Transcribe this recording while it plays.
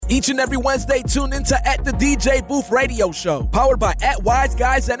Each and every Wednesday, tune into At the DJ Booth Radio Show, powered by At Wise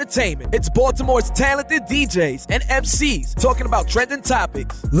Guys Entertainment. It's Baltimore's talented DJs and MCs talking about trending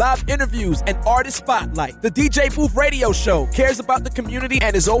topics, live interviews, and artist spotlight. The DJ Booth Radio Show cares about the community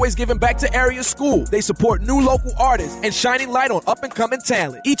and is always giving back to area schools. They support new local artists and shining light on up-and-coming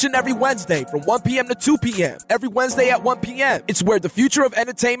talent. Each and every Wednesday from 1 p.m. to 2 p.m. Every Wednesday at 1 p.m. It's where the future of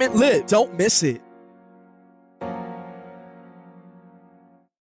entertainment lives. Don't miss it.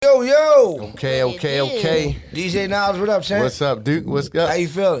 Yo. Okay. DJ Niles, what up, champ? What's up, Duke? What's up? How you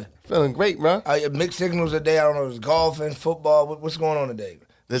feeling? Feeling great, bro. Mixed signals today. I don't know. It's golfing, football. What's going on today?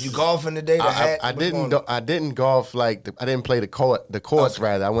 You golfing today? I didn't golf I didn't play the course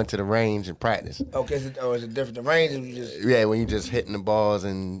rather. I went to the range and practice. Okay, is it different? The range is just when you just hitting the balls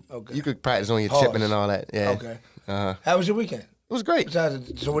and you could practice on your chipping and all that. Yeah. Okay. How was your weekend? It was great.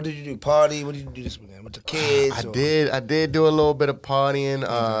 So what did you do? Party? What did you do this weekend with the kids? I did do a little bit of partying,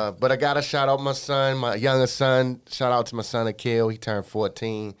 but I got to shout out my son, my youngest son. Shout out to my son Akil. He turned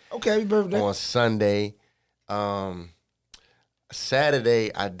 14. Okay, happy birthday. On Sunday.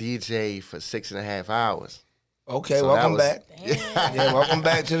 Saturday, I DJ'd for 6.5 hours. Okay, so welcome back. Yeah, welcome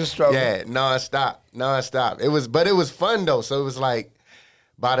back to the struggle. Yeah, non-stop. It was fun though. So it was like,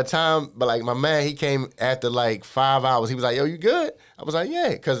 by the time, my man, he came after 5 hours. He was like, yo, you good? I was like, yeah,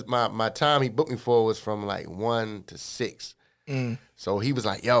 because my time he booked me for was from 1 to 6. So he was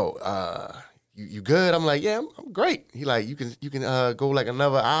like, yo, you good? I'm like, yeah, I'm great. He like, you can go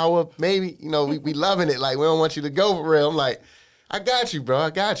another hour, maybe. You know, we loving it. We don't want you to go for real. I'm like, I got you, bro. I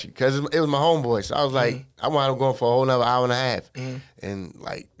got you. Because it was my homeboy. So I was like, I wound up going for a whole another hour and a half. And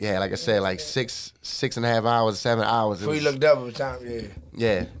like I said, 6.5 hours, 7 hours. Before you looked up at the time,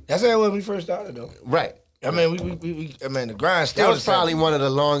 yeah. That's how it was when we first started, though. Right. I mean, the grind still. That was probably one of the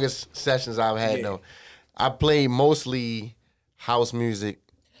longest sessions I've had, though. I played mostly house music,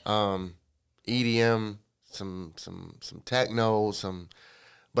 EDM, some techno,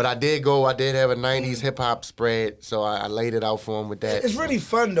 But I did have a 90s hip-hop spread, so I laid it out for him with that. It's really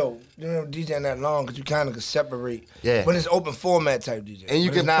fun, though, DJing that long, because you kind of can separate. Yeah. When it's open format type DJ. And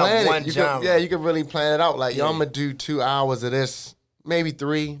you can plan it. You can really plan it out. Yo, I'm going to do 2 hours of this, maybe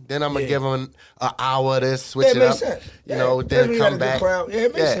 3. Then I'm going to give them an hour of this, switch it up. Sense. Then come back.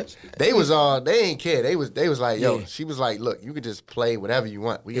 It makes sense. They ain't care. They was like, yo, she was like, look, you could just play whatever you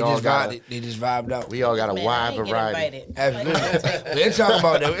want. They just vibed out. We all got a wide variety. Absolutely. We'll talk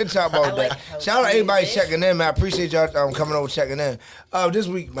about that. Shout out to everybody checking in, man. I appreciate y'all coming over checking in. This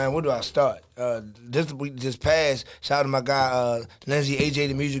week, man, where do I start? This week just passed. Shout out to my guy, Lindsay, AJ,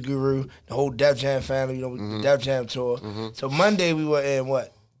 the music guru, the whole Def Jam family, the Def Jam tour. So Monday we were in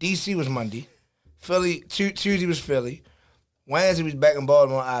DC was Monday. Philly, Tuesday was Philly. Wednesday was back in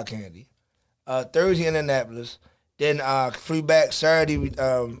Baltimore, Eye Candy. Thursday, Indianapolis. Then flew back Saturday.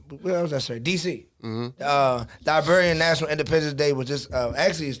 Where was that? Sorry, DC. The Liberian National Independence Day was just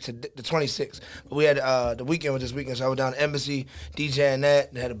actually it's the 26th. But we had the weekend was this weekend, so I was down at Embassy DJing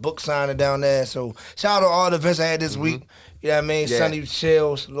that. They had a book signing down there. So shout out to all the events I had this week. You know what I mean? Yeah. Sunny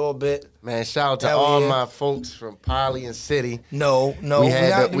chills a little bit. Man, shout out to all my folks from Poly and City. No,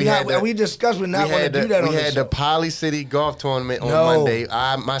 we discussed we're not going to do that on this show. We had the Poly City golf tournament on Monday.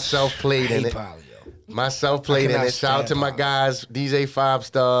 I myself played in it. Poly, Myself played in it. Shout out to my guys, DJ 5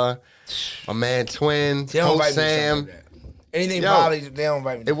 Star, my man Twin, Coach Sam. Anything Poly, they don't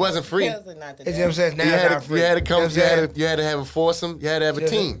invite me. It wasn't free. You know what I'm saying? Now it's not free. You had to come. You had to have a foursome. You had to have a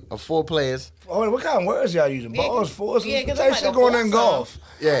team of 4 players. Oh, what kind of words y'all using? Balls, foursomes? What type shit going on in golf?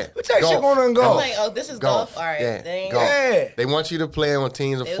 Yeah. What type shit going on in golf? I'm like, oh, this is golf. All right. Yeah. Golf. They want you to play on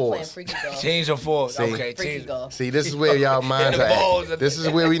teams of 4s. Teams of 4s. Okay. Freaky golf. See, this is where y'all minds are at. This is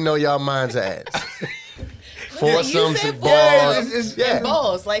where we know y'all minds are at. Foursomes and balls. Yeah.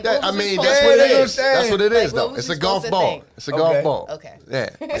 Balls. Like, I mean, that's what it is. That's what it is, though. It's a golf ball. It's a golf ball. Okay. Yeah.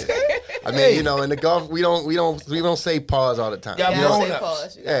 I mean, in the golf, we don't say pause all the time. Yeah, grown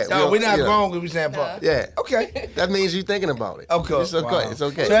ups. No, we're not grown because we saying pause. Yeah. Okay. That means you're thinking about it. Okay. It's okay. Wow. It's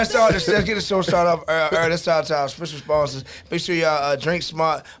okay. So let's get the show started off early. Let's start to our official sponsors. Make sure y'all drink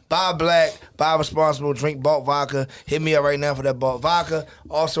smart, buy black, buy responsible, drink bulk vodka. Hit me up right now for that bulk vodka.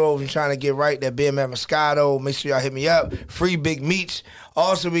 Also, if you're trying to get right, that Beer Matt Moscato, make sure y'all hit me up. Free Big Meats.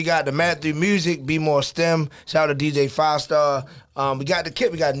 Also, we got the Matthew Music, Be More STEM. Shout out to DJ 5 Star. We got the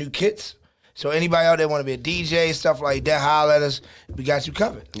kit. We got new kits. So anybody out there want to be a DJ, stuff like that, holler at us. We got you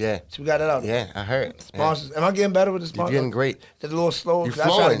covered. Yeah. So we got that out there. Yeah, I heard. Sponsors. Yeah. Am I getting better with the sponsors? You're getting great. Just a little slow because I'm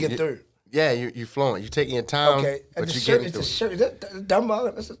trying to get through. Yeah, you're flowing. You're taking your time. Okay. But you're shirt, getting through. Is that dumbbell?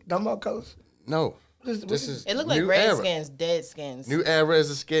 That's dumbbell colors? No. This is It looked like new red era. skins, dead skins. New era is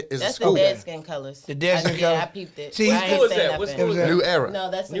a That's school. the dead skin colors. The dead skin colors? Yeah, I peeped it. See, I who ain't was saying that? What nothing. school is New era.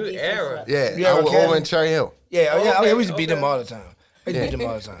 No, that's New New era. Yeah, Yeah, I was okay. over in Cherry Hill. Yeah, Okay, we used to beat them all the time. We used to beat them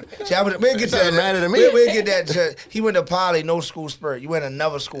all the time. See, we'll get Doesn't matter to me. We'll get that. He went to Poly, no school spirit. You went to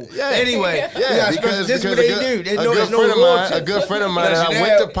another school. Yeah. Anyway, Yeah, because this is what a they good- do. They a know good there's no friend of mine, loyalty. a good friend of mine that I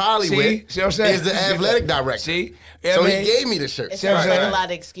went to Poly with See what I'm saying? is the athletic director. See? Yeah, So man. he gave me the shirt. It See what I'm sounds like saying? a lot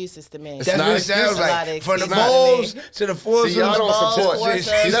of excuses to me. It's That's not what it sounds excuses. A lot like. of From the excuses. balls to the forces. See, y'all don't Balls, support. forces,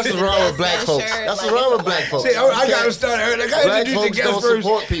 See, that's what's wrong with black folks. shirt, That's like, what's wrong it's with black a folks. See, I got to start. I got to Black introduce the folks guest don't first.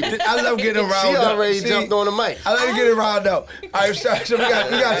 support people. I love getting around. She already jumped on the mic. I like to get around though. All right, so we got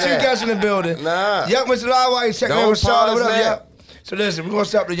two Yeah. guests in the building. Nah. Yup, Mr. Lawwhite, check Don't in with Charlotte. What pause up, now. Yup? So listen, we're gonna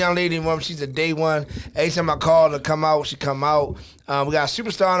start the young lady room. She's a day one. Every time I call her to come out, she come out. We got a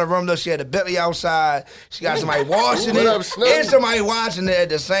superstar in the room though. She had a Bentley outside. She got somebody washing What it up, Snoop? and somebody watching it at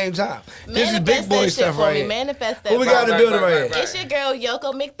the same time. This is big boy stuff right here. Manifest that. Who we got in the building right here? It's your girl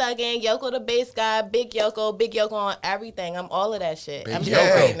Yoko McThuggin, Yoko the bass guy, Big Yoko on everything. I'm all of that shit. I'm Big so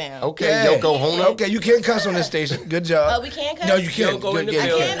Yoko. great now. Okay, Yeah. Yoko Hono. Okay, you can't cuss on this station. Good job. Oh, we can't cuss? No, you can't. Yoko in the Yeah, you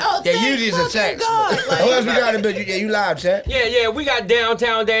building. can't. Oh, Yeah, thank usually it's a fucking text. God. Who else we got in the building? Yeah, you live, chat. Yeah, we got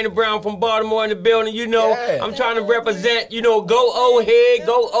downtown Danny Brown from Baltimore in the building. You know, Yeah. I'm trying to represent. You know, go old head,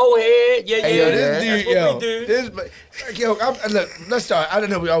 go old head. Yeah, Hey, yo, yeah. this That's dude, what yo, we do. look, let's start. I don't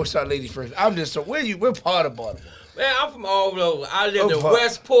know. We always start ladies first. I'm just so we're part of Baltimore. Man, I'm from all over. I lived in fuck.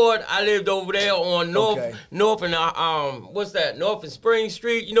 Westport. I lived over there on Okay. North and what's that? North and Spring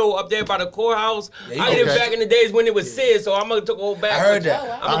Street. You know, up there by the courthouse. Yeah, I lived okay. back in the days when it was Sid. So I'm gonna take a whole back. I heard that.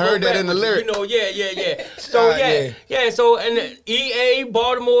 I heard that in the lyric. You know, yeah. So yeah. yeah. So and the EA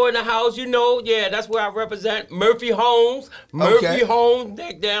Baltimore in the house. You know, yeah. That's where I represent. Murphy Homes, Okay.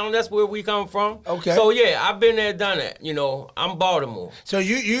 Deck Down. That's where we come from. Okay. So yeah, I've been there, done that. You know, I'm Baltimore. So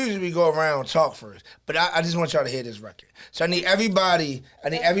you usually go around and talk first, but I just want y'all to hear this record. So I need everybody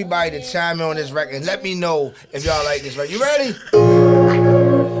to chime in on this record and let me know if y'all like this record. You ready?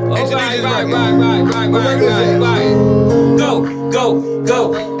 Oh, Introduce right. this record.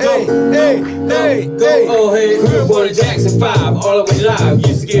 Go. Hey. Oh, hey, we were born in Jackson 5, all the way live.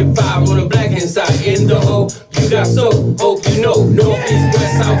 Used to get 5 on the black hand side. In the hole, you got so, hope you know. Northeast,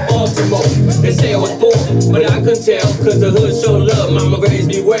 West, South, Baltimore. They say I was poor, but I couldn't tell. Cause the hood showed love, mama raised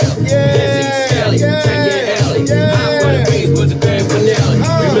me well. Desi, Sally, Tangy Alley. I went to raised with the grand finale.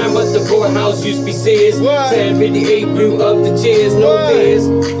 Remember the courthouse used to be Sears. 1058 grew up the cheers, no fears.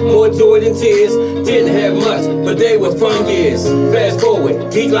 More joy than tears. Didn't have much, but they were fun years. Fast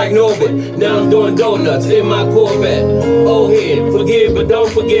forward, geek like Norbert. Now I'm doing donuts in my Corvette. Old head, forgive but don't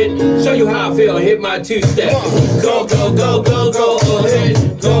forget. Show you how I feel, hit my two-step. Go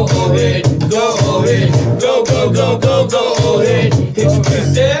ahead. Go ahead. Go ahead. Hit your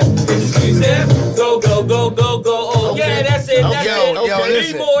two-step. Go. Oh, yeah, that's it. That's it. Yo, Three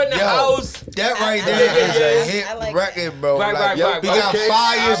listen. more in the Yo, house. That right there is a I hit like record, bro. Right. We got Okay.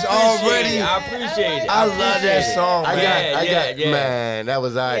 fires already. I appreciate it. I love that song, I man. got, man, that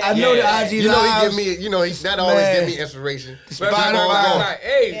was all right. I know the Yeah. IG You know, he lives. give me, that always Man. give me inspiration. Right.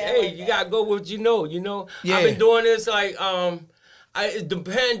 Hey, you gotta go with what you know. Yeah. I've been doing this like the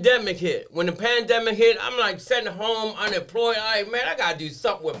pandemic hit. When the pandemic hit, I'm like sitting home unemployed. I gotta do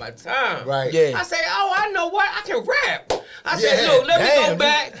something with my time. Right. Yeah. I say, I know what, I can rap. I said, Yeah. look, let me Damn, go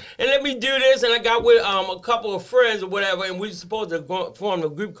back and let me do this. And I got with a couple of friends or whatever, and we were supposed to form a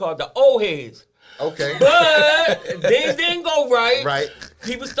group called the Old Heads. Okay. But things didn't go right. Right.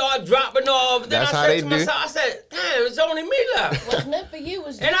 People started dropping off. Then That's I how said they to do. myself, I said, damn, it's only me left. What's meant for you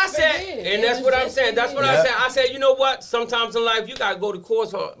was And I just for said, you. and It that's was what I'm just saying. for That's you. what I said. I said, you know what? Sometimes in life, you got to go to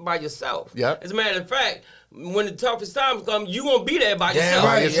course by yourself. Yep. As a matter of fact, when the toughest times come, you going to be there by Damn yourself.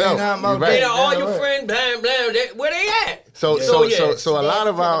 right. yourself. Yeah, You right. And all Damn your right. friends, blam, where they at? So yeah.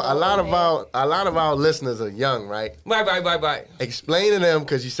 a lot of our listeners are young, right? Right. Explain to them,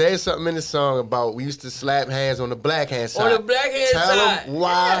 because you said something in the song about we used to slap hands on the black hand side. On the black hand Tell side. them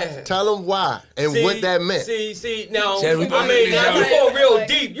why. Yeah. Tell them why and See, what that meant. See, now, Said we I gonna mean, leave now it you out. going real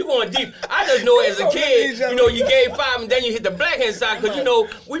deep. You going deep. I just know as a kid, you gave 5 and then you hit the black hand side because,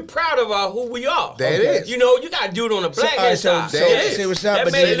 we proud of who we are. That is. You got to do it on the black all right, hand so- side. so That say is. what's up, That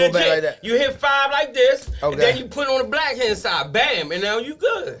but made then it you go back legit. like that. You hit 5 like this, Okay. and then you put it on the black hand side. Bam, and now you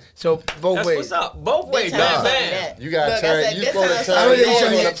good. So both That's ways. what's up. Both ways. Big Bam, time. bam. Yeah. You gotta Look, I turn. said You this supposed to time- turn I yours was on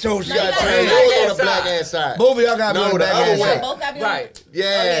gonna the. say, You gotta you turn gotta yours turn on the that black side. hand side. Both of y'all got No, on the the back other hand way. side. Both got me on? Right. Yeah,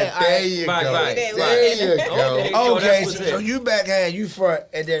 yeah, all there right. you Right, go. right, There right. you go. Okay. So Okay, that's what's so it. you backhand, you front,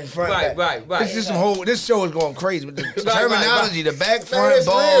 and then front Right, back. right. This is some whole. This show is going crazy with the right, terminology, the back, Man, front, it's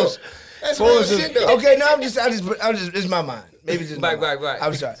balls. real. That's real forces. shit, though. Okay, now I'm just. It's my mind. Maybe just Right.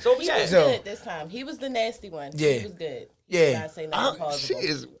 I'm sorry. So He yeah. was good this time. He was the nasty one. Yeah. He was good. Yeah. You gotta say nothing She plausible.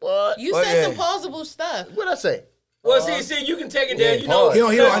 is what? You Oh, said yeah. some plausible stuff. What'd I say? Well, see, you can take it there. You know, He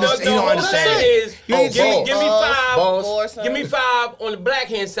don't understand. He don't understand. Is, You give me five. Balls. Give me 5 on the black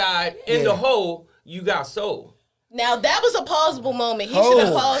hand side. In the hole, you got soul. Now that was a plausible moment. He Hole. should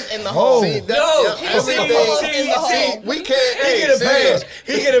have paused in the hole. See, that, No, everything. We can't. He get a pass.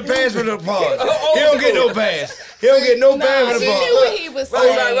 He get a pass for the pause. He don't get no pass. He don't get no pass for He the knew pause. what he was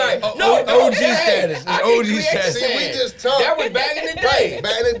saying. Right. OG status. OG status. See, we just talk. That was back in the day.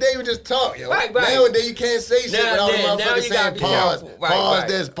 Back in the day, we just talk, yo. Right. Nowadays, you can't say shit Now without a you motherfucker gotta saying be pause. careful. Pause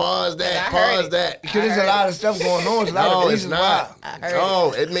this, pause that, I heard pause it. that. Because there's a lot of stuff going on. There's a lot No, of it's reasons not. why.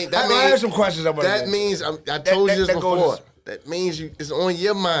 No, it mean, that I have means some questions about that. Means I told you this that goes- before. That means it's on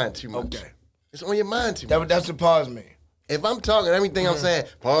your mind too much. Okay. It's on your mind too much. That's the pause me. If I'm talking, everything I'm saying,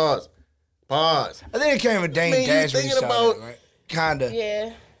 pause. I think it came with Dane Man, you Dash when he thinking started, about- right? Kinda.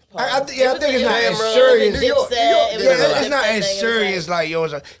 Yeah. I think it's not Damn, as bro. serious. New York, Dipset, New York it was did Yeah, a lot. it's not as Different thing, serious like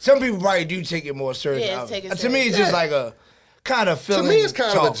yours. Some people probably do take it more serious. Yeah, than take it others. To me, it's serious. just like a kind of To feeling. me, it's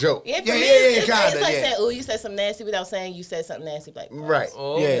kind of talk. a joke. Yeah, for Yeah, me, yeah, it's kinda, like yeah. saying, "Oh, you said something nasty," without saying you said something nasty. Like, Right.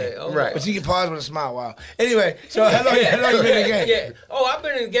 Okay. Right. But you can pause with a smile. Wow. Anyway, so how long you been in the game? Yeah. Oh, I've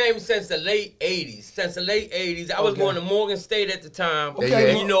been in the game since the late '80s. I was going to Morgan State at the time. Okay.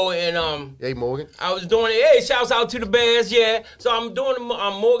 And, you know, and Hey, Morgan. I was doing it. Hey, shouts out to the Bears, yeah. So I'm doing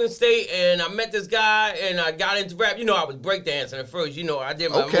Morgan State, and I met this guy, and I got into rap. You know, I was breakdancing at first. You know, I did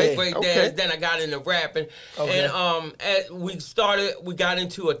my breakdance. Okay. Then I got into rapping, Okay. and as we got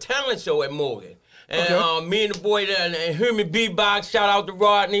into a talent show at Morgan, and me and the boy there, and Herman B-Box. Shout out to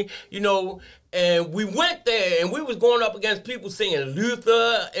Rodney. You know. And we went there, and we was going up against people singing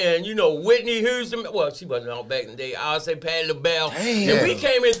Luther and, you know, Whitney Houston. Well, she wasn't on back in the day. I'll say Patti LaBelle. Damn. And we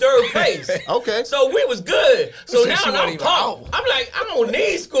came in 3rd place. Okay. So we was good. So said now she wasn't I'm even pumped. out. I'm like, I don't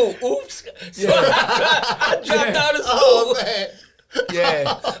need school. Oops. So I dropped out of school. Oh, man.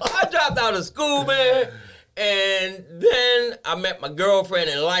 Yeah. I dropped out of school, man. And then I met my girlfriend,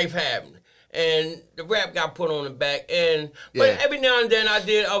 and life happened. And the rap got put on the back end. But Yeah. every now and then I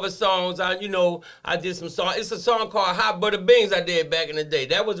did other songs. I did some songs. It's a song called Hot Butter Beans I did back in the day.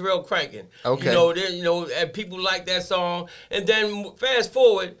 That was real cranking. Okay. And people like that song. And then fast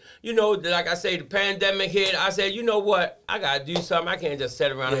forward, like I say, the pandemic hit. I said, you know what? I got to do something. I can't just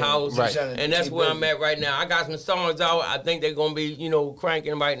sit around the house. right. And that's where I'm at right now. I got some songs out. I think they're going to be,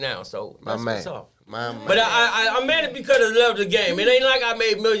 cranking right now. So My that's man. what's up. My man. But I made it because I love the game. It ain't like I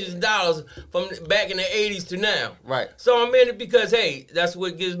made millions of dollars from back in the 80s to now. Right. So I'm in it because, hey, that's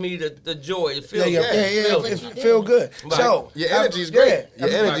what gives me the joy. It feels Yeah. good. It feel good. Right. So Your energy's great. Your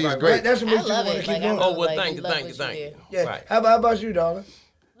energy is right. great. That's what I makes you love want to it. keep Like, doing. Oh, well, like, thank you. love what you do. Yeah. Right. How about you, darling?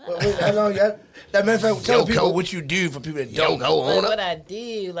 How long? That matter of fact, tell Yoko. people what you do for people that don't. Go But on what up. I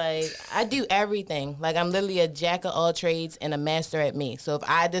do, I do everything. Like, I'm literally a jack of all trades and a master at me. So if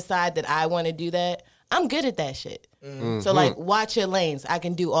I decide that I want to do that, I'm good at that shit. So, watch your lanes. I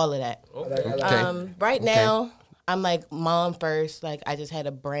can do all of that. Okay. Right now, I'm like mom first. Like, I just had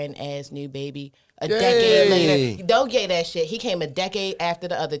a brand ass new baby. A Yay. decade later. Don't get that shit. He came a decade after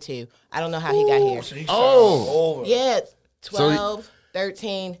the other two. I don't know how he got here. Oh. Yeah, So 12,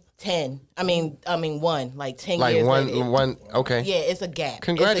 13, 10. I mean 1, like 10 Like years later. one. Okay. Yeah, it's a gap.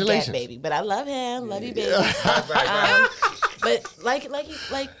 Congratulations. It's a gap, baby. But I love him. Love you, baby. Right. But like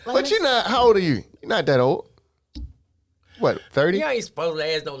But you're not. How old are you? You're not that old. What? 30? You ain't supposed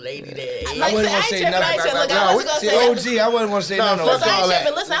to ask no lady that. like, I wouldn't I want ain't to say tripping, I ain't nothing. tripping. Look, Nah, I we- was gonna See, say, OG, I wouldn't want to say Nah, nothing. fuck I all ain't that.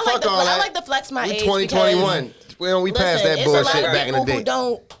 tripping. Listen, I Fuck all that. like to flex my We age 2021. We passed that it's bullshit a lot back in of the people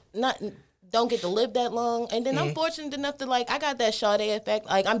day. who don't get to live that long, and then I'm fortunate enough to I got that Sade effect.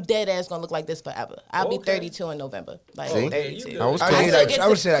 Like, I'm dead ass gonna look like this forever. I'll be 32 in November. Like, See? 32. I was I close. say like- I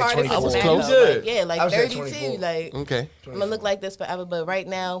would say like 24. I was Like, close. Good. yeah, I like would say 32. 24. Like, Okay. I'm gonna look like this forever. But right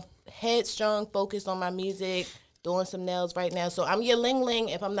now, headstrong, focused on my music, doing some nails right now. So I'm your ling ling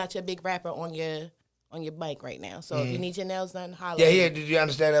if I'm not your big rapper on your bike right now. So if you need your nails done, holler. Yeah. Did you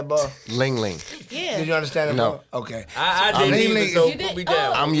understand that, ball? Ling ling. Yeah. Did you understand that, No. ball? Okay. I didn't Ling even, Ling, so you put did- me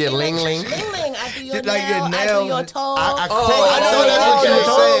down. I'm your ling ling. Ling ling, I do your Just like your nail, I do nails. your toe. I Oh, thought that's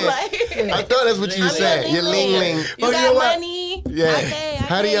what you were saying. I thought that's what you I'm said. Your ling ling. You Oh, you know got what? money. Yeah. Okay,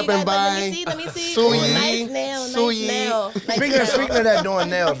 Hurry up you and got- buy. Let me see. Suyi. Ooh, nice nail. Suyi. Nice nail. Nice Speaking nail. of that, doing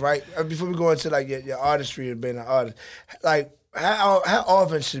nails, right? Before we go into like your artistry and being an artist, like how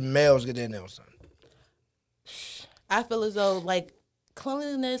often should males get their nails done? I feel as though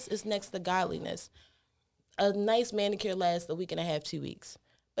cleanliness is next to godliness. A nice manicure lasts a week and a half, 2 weeks.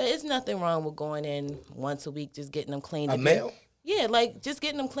 But it's nothing wrong with going in once a week, just getting them cleaned. A If male? Yeah, like just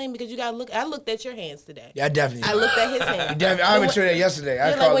getting them clean because you gotta look. I looked at your hands today. Yeah, I definitely. I looked at his hands. I went through that yesterday.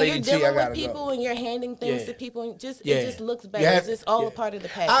 I Like called when Lady you're T. I dealing gotta with people go. and you're handing things to people, and it just looks better. Yeah. It's just all a part of the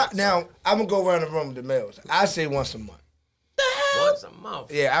package. Now I'm gonna go around the room with the males. I say once a month. Once a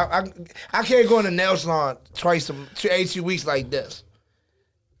month. Yeah, I can't go in the nail salon every 2 weeks like this.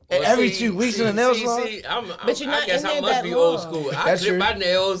 Well, every 2 weeks in the nail salon. But you're not I guess in I there must that be long. old school. I That's clip true. my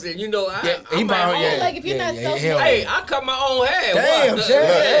nails, and I'm Like if you're not Hey, I cut my own hair. Damn, What?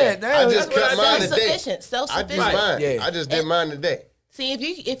 Shay. Damn. I just cut mine today. self-sufficient. I did mine. Yeah. I just did mine today. See,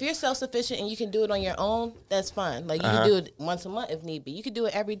 if you're self-sufficient and you can do it on your own, that's fine. Like you can do it once a month if need be. You can do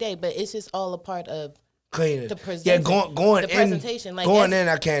it every day, but it's just all a part of Clean the it. presentation. Going the in. presentation. Like Going in,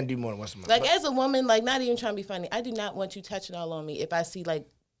 I can't do more than once a month. Like as a woman, like not even trying to be funny, I do not want you touching all on me if I see like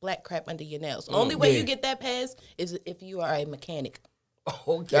black crap under your nails. Only way you get that pass is if you are a mechanic.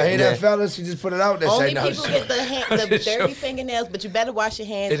 Okay. Y'all hear that, fellas? She just put it out there. Only Say, no, people get the dirty fingernails, but you better wash your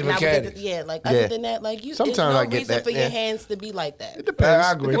hands. It's and I would get mechanics. other than that, like you, Sometimes there's no I get reason that, for yeah. your hands to be like that. It depends.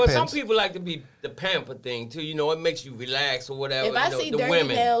 I agree. It Well, some depends. people like to be the pamper thing too. You know, it makes you relax or whatever. If I see the dirty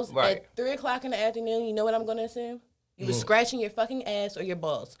women, nails right? at 3:00 in the afternoon, you know what I'm going to assume? You was scratching your fucking ass or your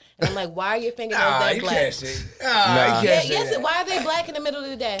balls. And I'm like, why are your fingernails that you black? can't say. You Yeah, can't say yes, that. why are they black in the middle of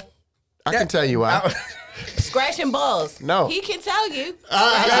the day? I can tell you why. Scratching balls. No. He can tell you.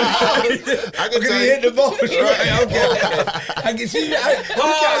 I can Because tell he you. hit the balls right. Okay. I can see. I like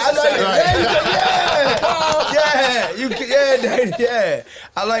that. Yeah.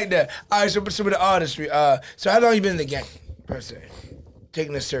 I like that. All right. So some of the artistry. So how long you been in the game per se?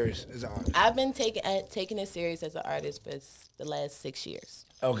 Taking it serious as an artist. I've been taking it serious as an artist for the last 6 years.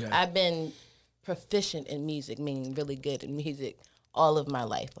 Okay. I've been proficient in music, meaning really good in music, all of my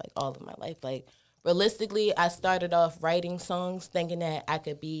life. Like realistically, I started off writing songs thinking that I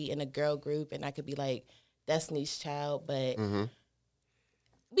could be in a girl group and I could be like Destiny's Child, but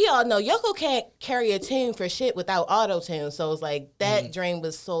we all know Yoko can't carry a tune for shit without auto-tune. So it's like that dream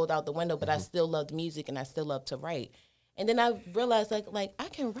was sold out the window, but I still loved music and I still love to write. And then I realized like I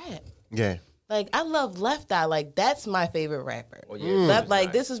can rap. Yeah. Like I love Left Eye. Like that's my favorite rapper. Oh, yeah,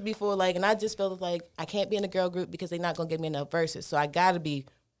 This was before and I just felt like I can't be in a girl group because they're not gonna give me enough verses. So I gotta be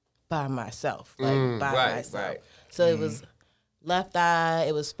by myself. Myself. Right. So it was Left Eye,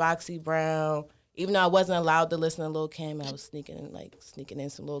 it was Foxy Brown. Even though I wasn't allowed to listen to Lil' Kim, I was sneaking in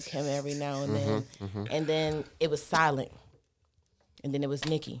some Lil' Kim every now and then. And then it was Silent. And then it was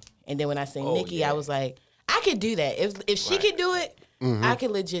Nicki. And then when I sang Nicki, I was like, I could do that. If she could do it, I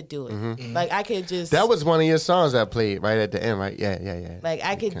could legit do it. Like I could just. That was one of your songs I played right at the end, right? Yeah. Like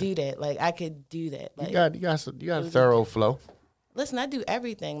I could do that. Like I could do that. Like You got a thorough flow. listen, I do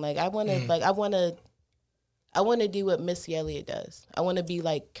everything. Like I wanna do what Missy Elliott does. I wanna be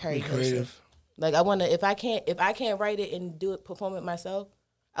like Carrie Hilson. Like I wanna if I can't write it and perform it myself,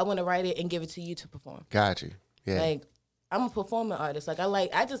 I wanna write it and give it to you to perform. Got you. Yeah. Like I'm a performing artist. Like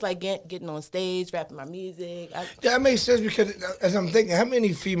I just like getting on stage, rapping my music. That makes sense because as I'm thinking, how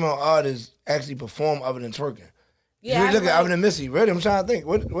many female artists actually perform other than twerking? Yeah, you look at other than Missy, really. I'm trying to think.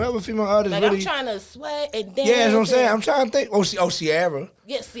 What other female artists like really? I'm trying to sweat and dance. Yeah, that's what I'm saying. I'm trying to think. Oh, Sierra.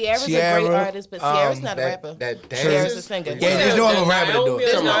 Yeah, Sierra's a great artist, but Sierra's not a rapper. Sierra's a singer. Yeah, there's no other rapper to do it.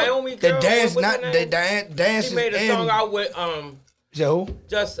 There's Naomi The girl, dance, what's not her the name? dance. She made a song out with So who?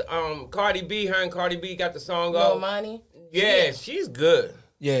 just Cardi B. Her and Cardi B got the song Lil out. Money. Yeah, she's good.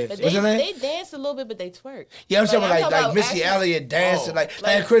 Yeah, But what's her name? they dance a little bit, but they twerk. Yeah, I'm talking talking like about Missy actually- Elliott dancing, like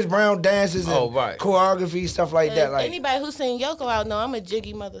like- Chris Brown dances and Oh, right. choreography stuff like that. Like Anybody who's seen Yoko out know I'm a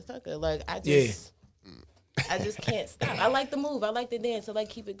jiggy motherfucker. Like I just can't stop. I like the move. I like the dance. I like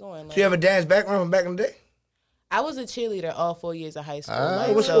keep it going. Like, do you have a dance background from back in the day? I was a cheerleader all 4 years of high school.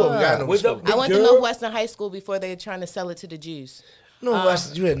 What school? We got no With school. the I went to girl? Northwestern High School before they were trying to sell it to the Jews.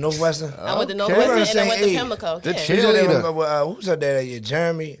 Northwestern. You had Northwestern. I went to Okay. Northwestern We're on and I the went to same Pimlico. The Yeah. cheerleader. Who's up there? Yeah,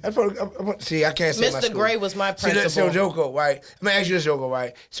 Jeremy. See, I can't say my Mr. school. Gray was my See, principal. so Yoko, right? I'm gonna ask you this, Yoko,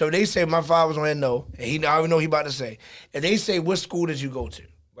 right? So they say my father was on there, no, and I already know he about to say. And they say, what school did you go to?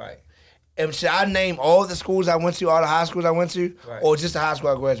 Right. And should I name all the schools I went to, all the high schools I went to, Right. or just the high school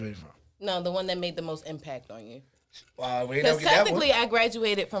I graduated from? No, the one that made the most impact on you. Wow, we Because never get that one. technically I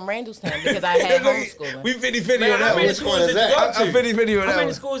graduated from Randallstown because I had homeschooling. We 50-50 Man, on how that many one. schools one did is you go that? to? I'm 50-50 on How that many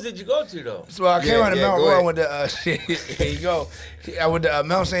one. schools did you go to though? So I came out of Mount go Royal ahead. with the, here you go. I went to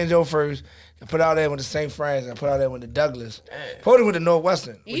Mount St. Joe first. I put out there with the St. Francis. I put out there with the Douglas. Probably with the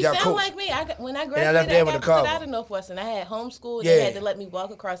Northwestern. You with y'all sound coach. like me. When I I graduated, left there I with got the put Carver. out of Northwestern. I had homeschooled. Yeah. They had to let me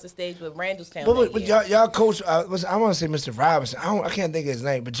walk across the stage with Randallstown. But that year. y'all coach, I want to say Mr. Robinson. I can't think of his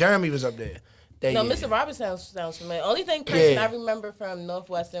name, but Jeremy was up there. No, yeah. Mr. Roberts sounds familiar. Only thing person Yeah. I remember from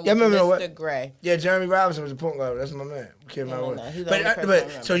Northwestern Yeah, I was remember Mr. what- Gray. Yeah, Jeremy Robinson was a point guard. That's my man. We came out with. no, he's the only person I But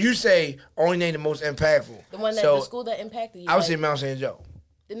remember. so you say only name the most impactful. The one that so, the school that impacted you. I would say Mount St. Joe.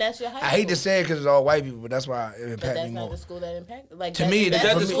 Then that's your high school. I hate to say it because it's all white people, but that's why it But impacted that's me not more. the school that impacted. Like To me, Is that's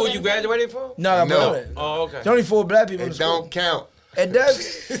that for the me- school you graduated from? No, I'm No. not. Oh, okay. There's only 4 black people in It the school. don't count. It does.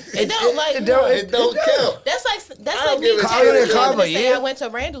 It don't like It don't. It don't count. That's like I don't me give a telling shit. you Carver, to say yeah. I went to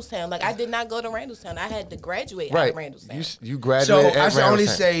Randallstown. Like I did not go to Randallstown. I had to graduate out Right. of Randallstown. You So graduated I at should only Randallstown.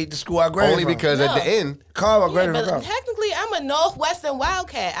 say the school I graduated Only from. because at the No. end, Carver, I Yeah, graduated but from Carver. technically, I'm a Northwestern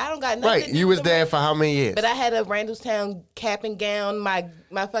Wildcat. I don't got nothing. right, to do you was with there Rand- for how many years? But I had a Randallstown cap and gown.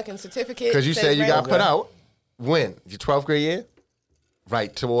 My fucking certificate. Because you says said you got Randall. put out. When? Your 12th grade year?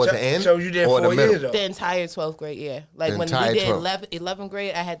 Right toward So- the end? so you did or 4 the middle? years, though. The entire 12th grade year. Like The when entire we did 12th. 11th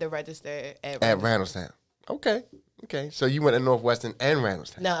grade, I had to register at At Randallstown. Randallstown. Okay. So you went to Northwestern and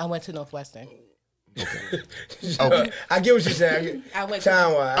Randallstown. No, I went to Northwestern. Okay. I get what you're saying. I went to-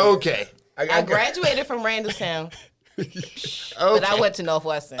 time wise. Okay. I graduated from Randallstown, but I went to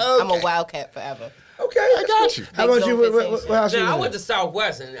Northwestern. I'm a Okay. Wildcat forever. Okay, I got you. How about you? Big What zone house you Now, I was went to at?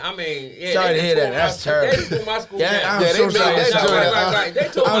 Southwestern. I mean, yeah, Sorry they to hear tore that. my That's school- terrible. They tore my school Yeah, down. I'm Yeah, so they made sorry. that Right, joint right, up. right. They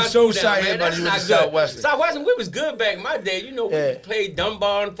tore I'm my so school sorry down, man. everybody That's went not to good. Southwestern. Southwestern, we was good back in my day. You know, we Yeah. played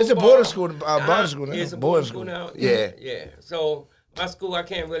Dunbar and football. It's a boarding school, boarding school now. Yeah, it's a Boarding boarding school. school now. Yeah. Yeah. So my school, I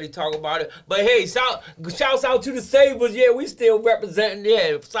can't really talk about it. But hey, shouts out to the Sabres. Yeah, we still representing.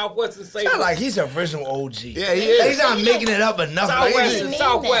 Yeah, Southwestern Sabres. Not like he's a original OG. Yeah, he is. He's not making it up enough. Like, Southwestern, mean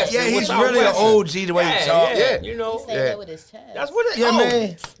Southwestern. yeah, he's Southwestern. really an OG the way he talk. Yeah, Yeah. you know. Say that with his chest. That's what it is. Yeah,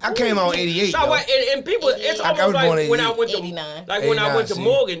 man. I came on 88. though. And people, it's I was almost born like when I 88. went to 89. like when I 89, went to see.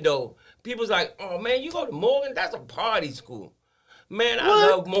 Morgan though. People's like, oh man, you go to Morgan? That's a party school. Man, I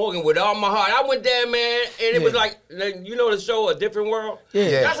love Morgan with all my heart. I went there, man, and it was like you know the show A Different World?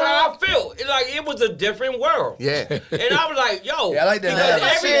 Yeah. That's how I felt. It was a different world. Yeah. And I was like, yo. Yeah, I like that.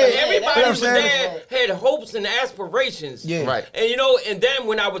 because Yeah. everybody Yeah. was there had hopes and aspirations. Yeah. Right. And and then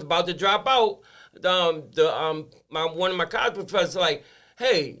when I was about to drop out, one of my college professors like,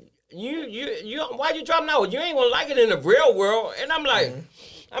 hey, you why you dropping out? You ain't gonna like it in the real world. And I'm like,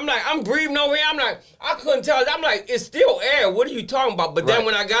 I'm breathing over here. I'm like, I couldn't tell. I'm like, it's still air. What are you talking about? But then Right.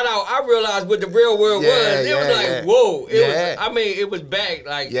 when I got out, I realized what the real world Yeah, was. It was yeah, like, yeah. whoa. It Yeah. was. I mean, it was back.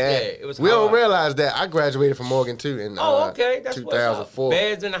 Like, yeah, it was. We don't hard. realize that. I graduated from Morgan too in Oh, okay. That's what's up. 2004.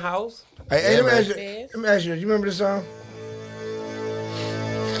 Beds in the house. Hey, Yeah, let me man. ask you. Let me ask you. You remember this song?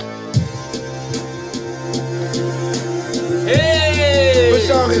 Hey. What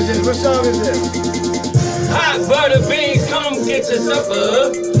song is this? What song is this? Hot butter beans, come get your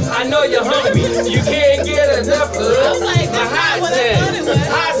supper. I know you're hungry, you can't get enough of. I was like, My that's hot not what I thought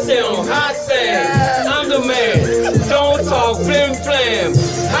it was. hot sound, I'm the man. Don't talk flim flam.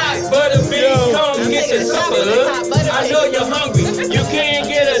 Hot butter beans, come get your taking a shot with this hot supper. butter I know you're hungry, you can't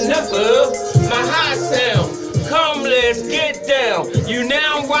get enough of. My hot sound. Come, let's get down. You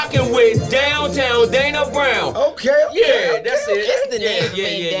now rocking with Downtown Dana Brown. Okay. Yeah, that's it. It's the name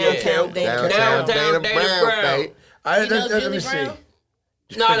Yeah. Downtown Dana Downtown Downtown Dana Dana Brown. babe. All right, You know let Julie me see. Brown?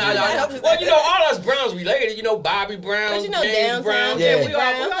 No. Well, all us Browns related. Bobby Brown, But you know James Downtown Brown. Yeah. We all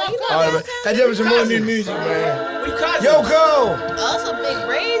Brown. cousins. All right, that difference in more new music, man. We cousins. Yoko, Also, big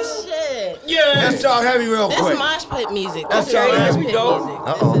rage shit. Yeah. let's talk heavy real This quick. mosh pit music. That's This is all right. mosh Here we pit go. music.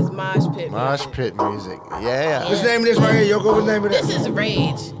 Uh-oh. This is mosh pit Mosh music. pit music. Yeah. What's the name of this right here, Yoko? What's the name of This this? is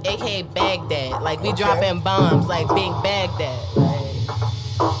Rage, aka Baghdad. Like we dropping bombs, like being Baghdad. Like,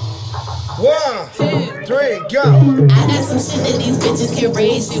 1, 2, 3, go. I got some shit that these bitches can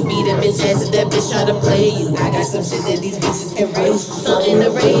raise you. Beat a bitch ass and that bitch try to play you. I got some shit that these bitches can raise you. Something to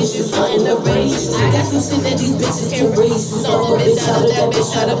raise you, something to raise you. I got some shit that these bitches can raise you. So a bitch out of that bitch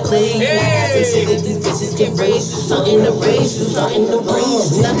try to play you. I got some shit that these bitches can raise you. Something to raise you, something to raise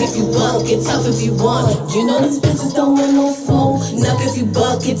you. Knock if you buck, get tough if you want. You know these bitches don't want no smoke. Knock if you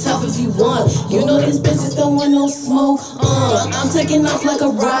buck, get tough if you want. You know these bitches don't want no smoke. I'm taking off like a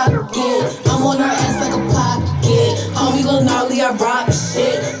rocket. I'm on her ass like a pocket. Call me Lil Gnarly, I rock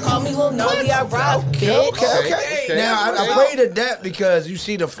shit. Call me Lil Gnarly, I rock bitch. Okay. Now, I played at that because you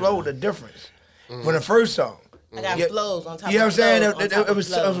see the flow, the difference from the first song. I got Yeah. flows on top You know what I'm of saying? flows on top It was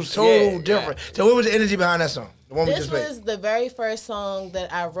flows. so different. So what was the energy behind that song? The one we This just played. was the very first song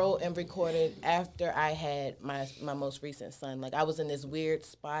that I wrote and recorded after I had my most recent son. Like I was in this weird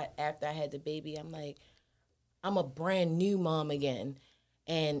spot after I had the baby. I'm like, I'm a brand new mom again.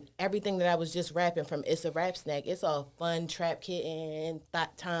 And everything that I was just rapping from It's a Rap Snack, it's all fun, trap kitten,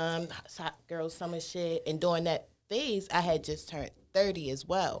 thought time, hot girl summer shit. And during that phase, I had just turned 30 as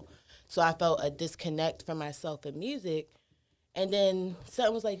well. So I felt a disconnect from myself in music. And then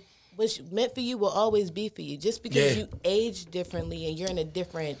something was like, what's meant for you will always be for you. Just because you age differently and you're in a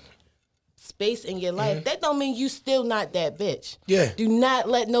different space in your life, that don't mean you still not that bitch. Yeah. Do not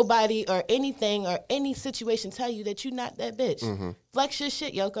let nobody or anything or any situation tell you that you're not that bitch. Flex your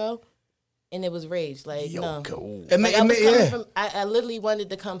shit, Yoko. And it was rage. Like, Yoko. no. Like, I literally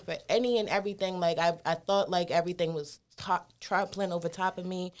wanted to come for any and everything. Like, I thought, like, everything was trampling over top of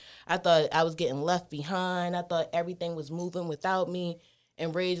me. I thought I was getting left behind. I thought everything was moving without me.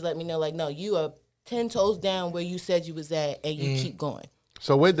 And rage let me know, like, no, you are 10 toes down where you said you was at, and you keep going.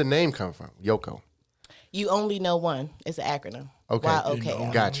 So where'd the name come from, Yoko? You only know one. It's an acronym. Okay. Y-O-K.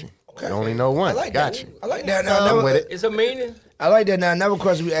 Got you. Okay. You only know one. I like Got that. you. I like that. Now, I'm with it. It's a meaning. I like that. Now, another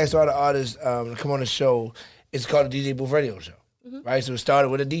question we asked all the artists to come on the show is called the DJ Booth Radio Show, right? So it started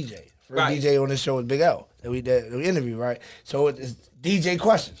with a DJ. First DJ on this show was Big L that we interviewed, right? So it's DJ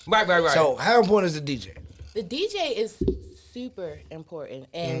questions. Right. So how important is the DJ? The DJ is super important.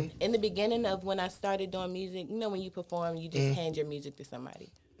 And in the beginning of when I started doing music, you know, when you perform, you just hand your music to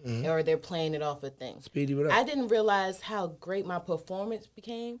somebody. Or they're playing it off a thing. Speedy, what up? I didn't realize how great my performance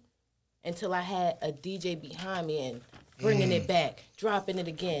became until I had a DJ behind me and bringing it back, dropping it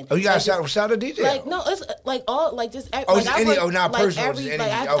again. Oh, you got to shout a DJ? Like, no, it's like all, like just every. Oh, like, it's I work, not like personal. Every, It's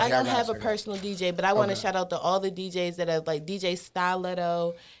like, any, I don't have a personal DJ, but I want to shout out to all the DJs that are like DJ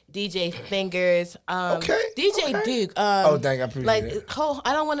Styletto, DJ Fingers, DJ Duke. Oh, thank you, I appreciate it.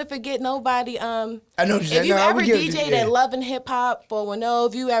 I don't want to forget nobody. I know what you're saying. If you No, ever we get DJ'd it, at Love and Hip Hop 410,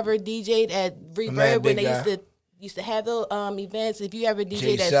 if you ever DJ'd at Reverb when they used to have the events. If you ever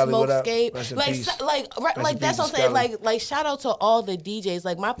DJ'd at Smokescape, like that's what I'm saying. Like shout out to all the DJs.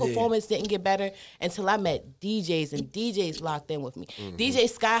 Like my performance didn't get better until I met DJs and DJs locked in with me. DJ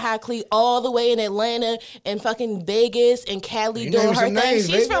Sky High Clee all the way in Atlanta and fucking Vegas and Cali doing her thing.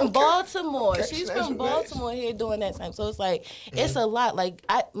 She's from Baltimore. She's from Baltimore here doing that time. So it's like it's a lot. Like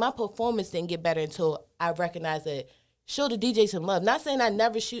my performance didn't get better until I recognized that. Show the DJ some love. Not saying I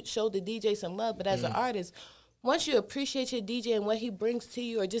never showed the DJ some love, but as an artist, once you appreciate your DJ and what he brings to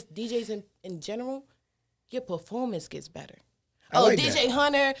you, or just DJs in general, your performance gets better. Like DJ that.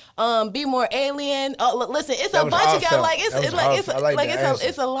 Hunter, Be More Alien. Oh, listen, it's a bunch of guys. Like it's a lot of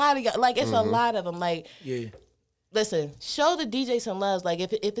guys. Like it's a lot of them. Like listen, show the DJ some love. Like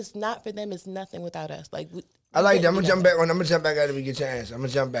if it's not for them, it's nothing without us. Like. I like that. I'm gonna jump back. I'm gonna jump back after we get your answer. I'm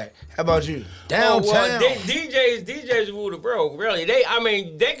gonna jump back. How about you? Downtown. DJs rule the world. Really, they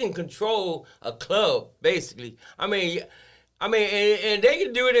can control a club basically. And they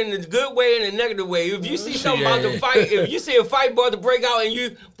can do it in a good way and a negative way. If you see something about to fight, if you see a fight about to break out and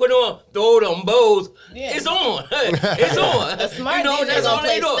you put on throw them bows, it's on. It's on. A smart DJ gonna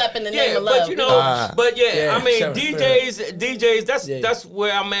play Step in the Name of Love. But DJs, that's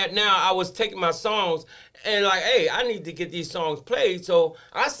where I'm at now. I was taking my songs and like, hey, I need to get these songs played, so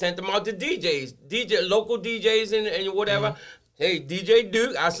I sent them out to local DJs and whatever. Hey, DJ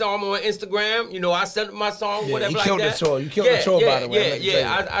Duke, I saw him on Instagram. I sent him my song, whatever like that. You killed the tour, by the way.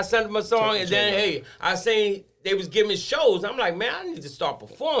 I sent him a song, and then, hey, I seen they was giving shows. I'm like, man, I need to start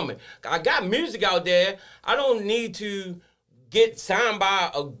performing. I got music out there. I don't need to get signed by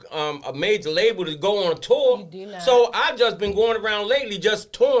a major label to go on a tour. You do not. So I've just been going around lately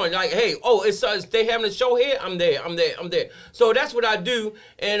just touring. Like, hey, they having a show here? I'm there. So that's what I do.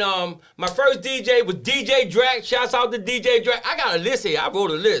 And my first DJ was DJ Drac. Shouts out to DJ Drac. I got a list here. I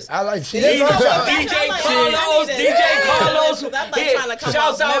wrote a list. I like DJ Carlos.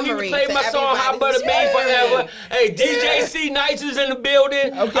 Shouts out. He played my song Hot Butter Bean Forever. Hey, DJ C Nice is in the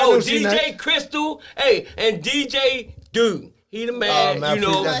building. DJ Crystal. Hey, and DJ Dude. He the man,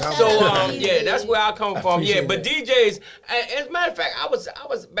 that's where I come from. Yeah, but DJs, as a matter of fact, I was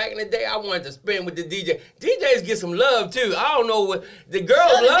back in the day. I wanted to spin with the DJ. DJs get some love too. I don't know what the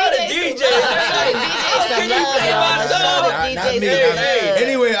girls love the DJs. Can you play my song? Not me.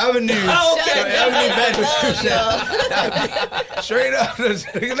 Anyway, Avenue. Okay. Avenue straight up. Look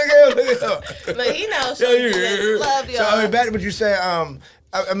at him. But he knows. Love y'all. So back to what you said.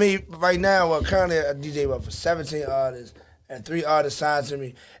 Right now, currently a DJ for 17 artists. And 3 artists signed to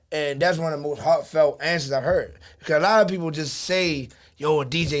me. And that's one of the most heartfelt answers I've heard. Because a lot of people just say, yo, a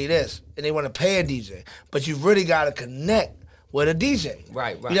DJ this, and they want to pay a DJ. But you really got to connect with a DJ.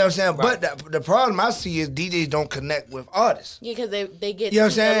 Right. You know what I'm saying? Right. But the problem I see is DJs don't connect with artists. Yeah, because they get, you know what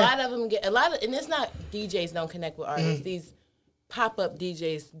I'm saying? A lot of them get, and it's not DJs don't connect with artists. These pop-up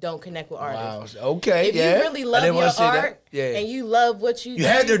DJs don't connect with artists. Wow. Okay, if you really love your art and you love what you do,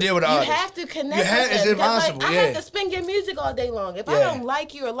 have to deal with artists. You have to connect with them. It's impossible. I have to spin your music all day long. If I don't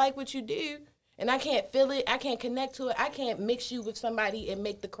like you or like what you do, and I can't feel it, I can't connect to it, I can't mix you with somebody and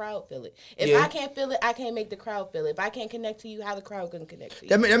make the crowd feel it. If Yeah. I can't feel it, I can't make the crowd feel it. If I can't connect to you, how the crowd gonna connect to you?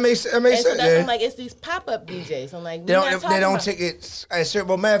 That makes and sense. so that's Yeah. I'm like, it's these pop-up DJs. I'm like, They don't take it.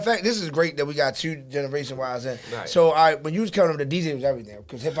 But matter of fact, this is great that we got two generation wise in. Right. So when you was coming up, the DJ was everything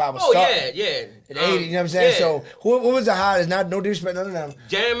because hip hop was Oh starting yeah. in the 80s. You know what I'm saying? Yeah. So what was the hottest? Not no disrespect, none of them.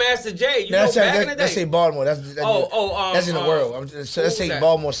 Jam Master J. You Let's know, back in the day. say Baltimore. That's that's in the world. So let's say that?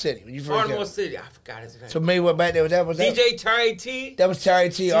 Baltimore City. When you first Baltimore came. City. I forgot his name. So maybe what back there was that? Was that? DJ Terry T. That was Terry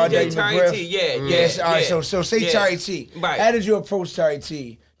T. R.J. Terry McGriff. T, yeah, Yes. yeah, All right. yeah, So say yeah. Terry T. Right. How did you approach Terry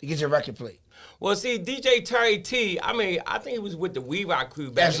T to get your record played? Well, see, DJ Terry T, I mean, I think he was with the We Rock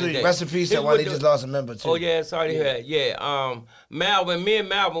crew back in Absolutely. the day. Rest in peace. He That was one they with just the- lost a member too. Oh, yeah, sorry to hear that. Yeah, me and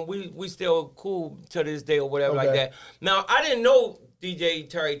Malvin, we still cool to this day or whatever like Okay. that. Now, I didn't know DJ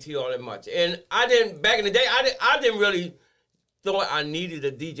Terry T all that much. And I didn't, back in the day, I didn't really thought I needed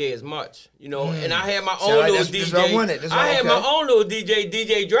a DJ as much, you know. And I had my own like, little that's DJ. what I wanted. That's I had okay. my own little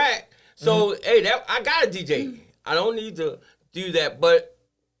DJ Drac. So, hey, I got a DJ. I don't need to do that, but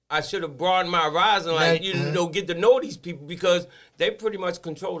I should have broadened my horizon, like, you know, get to know these people because they pretty much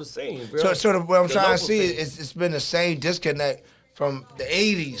control the scene, bro. So what I'm The trying to local see scene. is it's been the same disconnect from the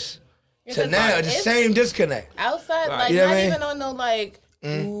 80s to Because, now. like, The it's- same disconnect. outside, Right. like You know what not I mean? even on no like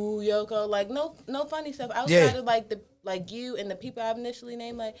ooh Yoko, like no funny stuff. Outside Yeah. of like you and the people I've initially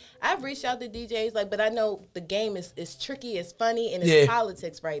named, like I've reached out to DJs, like, but I know the game is tricky, it's funny, and it's Yeah.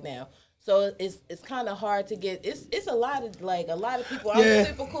 politics right now. So it's kind of hard to get. It's a lot of people. Yeah. I'm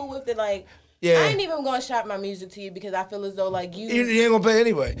super cool with it. Like Yeah. I ain't even gonna shop my music to you because I feel as though like you You ain't gonna pay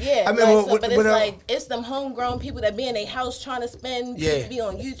anyway. yeah, I mean, like, but it's like it's them homegrown people that be in their house trying to spend, Yeah. be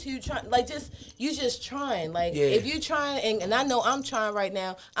on YouTube trying, like you just trying. Like Yeah. if you trying, and I know I'm trying right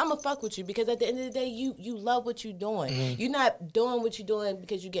now, I'ma fuck with you because at the end of the day, you love what you doing. Mm-hmm. You're not doing what you're doing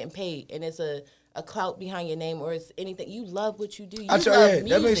because you're getting paid, and it's a clout behind your name or it's anything. You love what you do. You love music.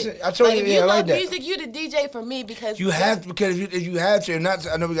 that makes sense. I told like, you, if yeah, you I love like that. music, you the DJ for me because you have to, because if you have to, not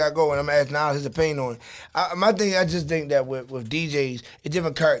I know we gotta go, and I'm gonna ask now his opinion on it. My thing, I just think that with DJs, it's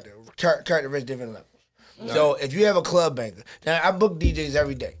different characteristics, different levels. So if you have a club banker, now I book DJs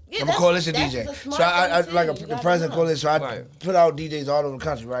every day. Yeah, I'm a coalition that's DJ. a smart So I thing like too. You the gotta president know. coalition. So I Right. put out DJs all over the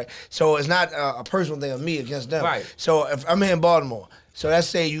country, right? So it's not a personal thing of me against them. Right. So if I'm here in Baltimore, so let's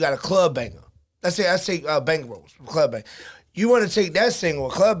say you got a club banger. Let's say bank rolls, club bang. You want to take that single,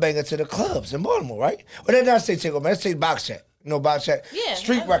 club banger, to the clubs in Baltimore, right? Well, then not say take over. Let's take box check. You know, box check. Yeah,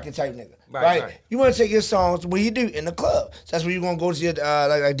 Street I- record type nigga. Right, Right, right. You want to take your songs where you do in the club. So that's where you're gonna go to your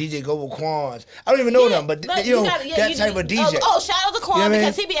like DJ Global Quans. I don't even know them, but Like, you know gotta- that type of DJ. Oh, shout out to Quan You know what I mean?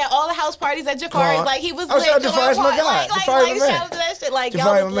 because he be at all the house parties at Jafari's. Quan. Like he was Oh, lit. shout out to doing Jafari's my Quan. guy. Like, Jafari's like my man. shout out to that shit. Like Jafari's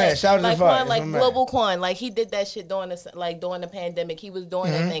y'all my was man. lit. Shout out to like Jafari. Quan, like That's my man. Global Quan. Like he did that shit during the pandemic. He was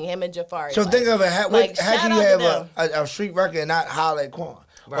doing that thing. Him and Jafari. So like, think of it. How like, how shout can you out to have them. a street record and not holler at Quan?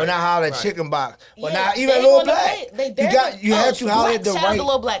 Or Right, not holler at right. Chicken Box? Or Yeah, not even they Lil wanna Black? play- they You have to holler at the Shout out right to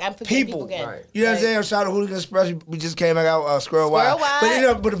Lil Black. I'm forgetting people. again. Right. You know what I'm Like, saying? Shout out to Hooligan Express. We just came back out Squirrel Squirrel Wide. Wide. But you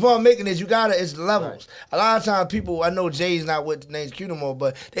know, but the point I'm making is it's levels. A lot of times people, I know Jay's not with Names Q no more,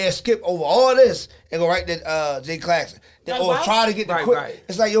 but they skip over all this and go right to Jay Claxton. Like, Or why- try to get the Right, quick. right.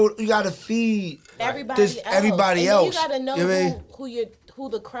 It's like, yo, you gotta feed everybody this else. everybody And else. then you gotta know You know what I mean? who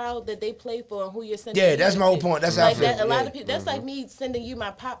the crowd that they play for and who you're sending. Yeah, that's my whole to. point. That's how I like feel. that. A lot Yeah. of people. That's like me sending you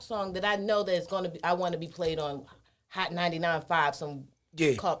my pop song that I know that it's gonna be. I want to be played on Hot 99.5, some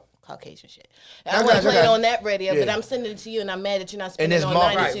Yeah. Caucasian shit. I I want got to you, play I it got on you. that radio, but Yeah. I'm sending it to you, and I'm mad that you're not And spending it's it on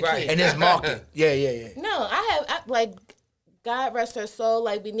market. 96 Right, right. Kids. And it's market. Yeah. No, I like God rest her soul.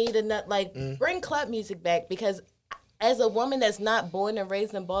 Like we need a like bring club music back because as a woman that's not born and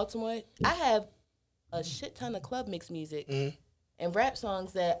raised in Baltimore, I have a shit ton of club mix music and rap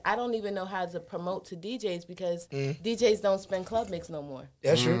songs that I don't even know how to promote to DJs because DJs don't spend club mix no more.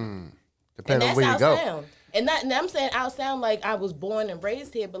 That's true. And Depending on that's where you our go. sound. And I'm saying our sound like I was born and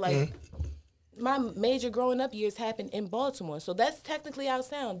raised here, but like my major growing up years happened in Baltimore. So that's technically our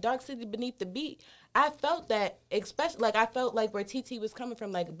sound. Dark City Beneath the Beat. I felt that, especially like I felt like where TT was coming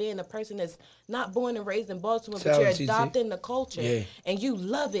from, like being a person that's not born and raised in Baltimore, Shout but you're out TT. adopting the culture Yeah. and you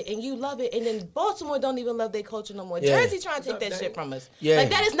love it and you love it. And then Baltimore don't even love their culture no more. Yeah. Jersey trying to take that shit from us. Yeah. Like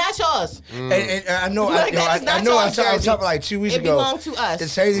that is not yours. And I know, Like, that is I not know. I yours, was Jersey. talking like 2 weeks It ago. belonged to us. The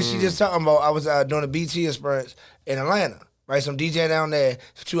same thing she just talking about. I was doing a BT experience in Atlanta. Right, some DJ down there,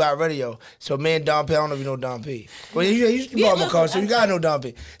 2 Hour Radio. So me and Don P, I don't know if you know Don P. Well, you bought my car, so you gotta know Don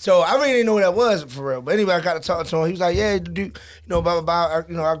P. So I really didn't know what that was for real. But anyway, I got to talk to him. He was like, "Yeah, dude, you know, blah blah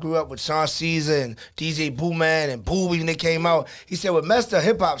blah. I grew up with Sean Caesar and DJ Boo Man and Booby when they came out." He said, "What messed the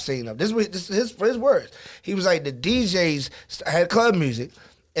hip hop scene up?" This is his words. He was like, "The DJs had club music."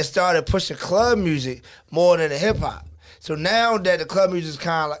 and started pushing club music more than the hip hop. So now that the club music is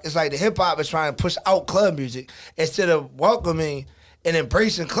kind of like, it's like the hip hop is trying to push out club music instead of welcoming and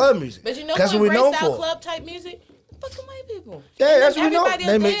embracing club music. But you know that's who what we know embraced our for. club type music? Fucking white people. Yeah, And that's what we know. everybody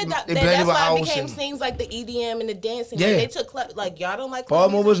They else blend that's it with why it house became and- things like the EDM and the dancing. Yeah. Like, they took club, like, y'all don't like club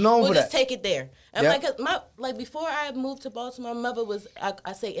Baltimore music? was known we'll for just that. take it there. And Yep. like before I moved to Baltimore, my mother was,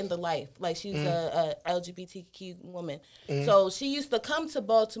 I say, in the life. Like, she's a LGBTQ woman. So she used to come to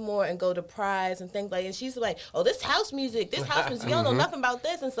Baltimore and go to prides and things like that. And she's like, oh, this house music. Y'all know nothing about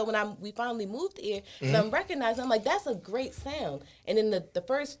this. And so when we finally moved here, and I'm recognizing, I'm like, that's a great sound. And in the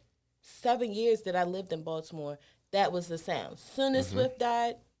first 7 years that I lived in Baltimore, that was the sound. Soon as Swift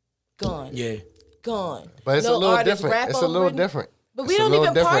died, gone. Yeah. Gone. But it's No a little artist different. rap It's a over little it. different. But we It's a don't little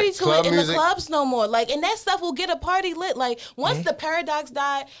even party different. to Club it in music- the clubs no more. Like, and that stuff will get a party lit. Like, once the Paradox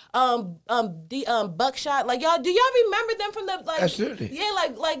died, Buckshot, like, y'all, do y'all remember them from the, like, Absolutely. yeah,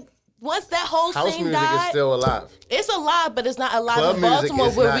 like once that whole House scene music died, is still alive. it's alive, but it's not alive Club in music Baltimore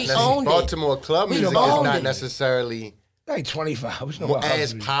is where not we owned it. Baltimore club We music is owned not it. necessarily Like 25. What you know about house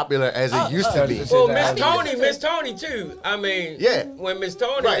as music? popular as it used to be. Well, Miss Miss Tony too. I mean, Yeah. when Miss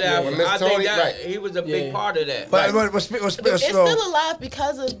Tony Right, yeah, left, when Miss I think Tony- that right. he was a big part of that. But It's still alive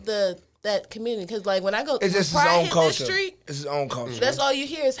because of that community. Because, like, when I go, it's just his when Pride own hit culture. this street, It's his own culture. that's all you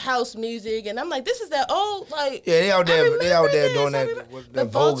hear is house music, and I'm like, this is that old, like, Yeah, they out I there. remember They out there this, doing I that. remember- With the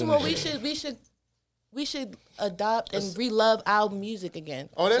But Baltimore, vogue and we should adopt and relove our music again.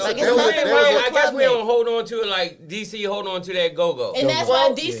 Oh, that's like, a- it's there was- nothing there wrong was a- with I guess club we don't music. hold on to it like DC hold on to that go-go. And that's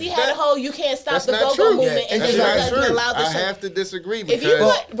why DC had a whole "you can't stop That's the not go-go true. movement," Yeah, and That's then not because we true. allowed the I show. have to disagree If because you go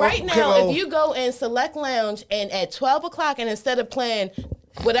Well, right okay, now, well- if you go in Select Lounge and at 12 o'clock, and instead of playing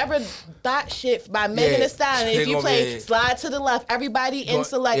whatever thought shit by Megan Thee Stallion, they if you gonna play be- Slide to the Left, everybody in Go-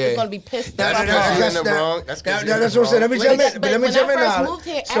 Select yeah. is going to be pissed That's- off. that's- you in the that- wrong. That's 'cause that- you in that's the what I'm saying. wrong Let me place. jump in. But But let me when jump in I first now. moved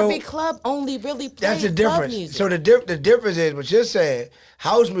here, So- every club only really played That's the club difference. music. So the difference is what you're saying.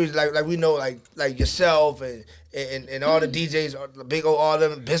 House music, like we know, like yourself and all the DJs, the big old all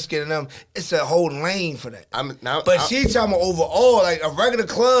them Biscuit and them. It's a whole lane for that. But she talking about overall, like a regular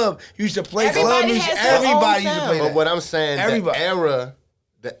club used to play club Everybody music. has their own Everybody used to sound. play But that. what I'm saying, Everybody. the era,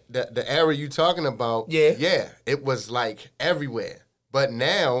 the era you talking about, Yeah. it was like everywhere. But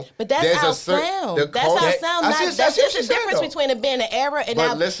now, But that's there's our a certain sound. the That's culture- our sound. I Not, see- I that's see what just you're the saying, difference though. between it being an era and But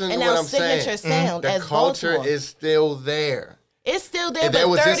our, listen to and what our I'm signature saying. sound The as culture Baltimore. is still there. It's still there, And but that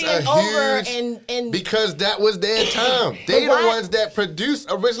was 30 just and a over huge and because that was their time. They the why- ones that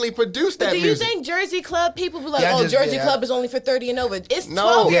originally produced But that do you music. think Jersey Club people be like, Yeah, oh, just- Jersey yeah. Club is only for 30 and over? It's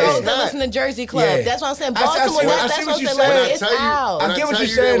No, 12-year-olds it's that not. listen to Jersey Club. Yeah. That's what I'm saying. I see Baltimore, what that's you're what I'm saying. saying. When Like, I it's tell you, out. I when get what tell you're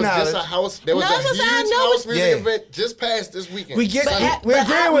you saying there now. was just a house. There was No, that's a what I'm saying. I huge know house what- music Yeah. event just passed this weekend. We get Sunday. we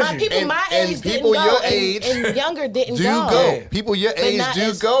agreeing with you. People my And age people didn't go, your and- age and younger didn't do go. go. Yeah. People your But age not do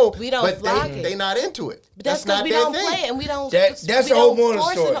as- go. we don't but flock it. they not into it. But that's not because we their don't thing. play it and we don't. That's we the whole don't moral of the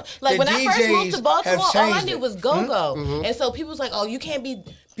force it story. on- Like The when I first moved DJs to Baltimore, have all I changed knew it. was go-go, and so people was like, "Oh, you can't be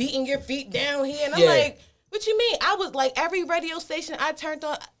beating your feet down here," and I'm Yeah. like. What you mean? I was like every radio station I turned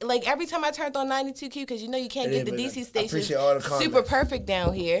on, like every time I turned on 92Q, because you know you can't Yeah, get the but DC I stations appreciate all the comments. super perfect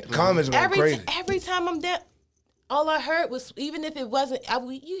down here. Comments were crazy. Every time I'm down, all I heard was, even if it wasn't,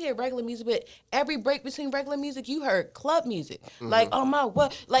 you hear regular music, but every break between regular music, you heard club music. Like, oh my,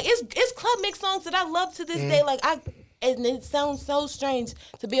 what? Like it's club mix songs that I love to this day. Like and it sounds so strange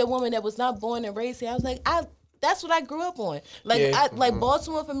to be a woman that was not born and raised here. I was like, that's what I grew up on. Like Yeah. like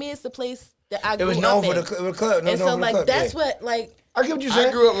Baltimore for me is the place that I grew It was up known in. for the club. And so like that's what like. I get what you're saying.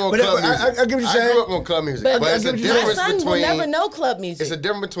 I grew up on But club music. I get what you're saying. I grew up on club music. But But it's a my difference my son will between never know club music. it's a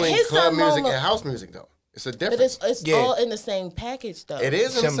difference between His club son music won't- and house music though. It's a But difference. it's Yeah. all in the same package though. It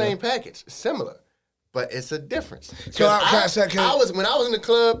is in the Similar. same package, similar, but it's a difference. So I When I was in the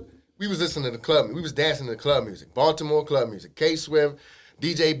club, we was listening to the club. We was dancing to the club music, Baltimore club music. K Swift,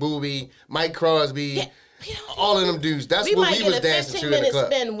 DJ Booby, Mike Crosby, Yeah. all of them dudes. That's we what might we was get a dancing 15 to in the minute club.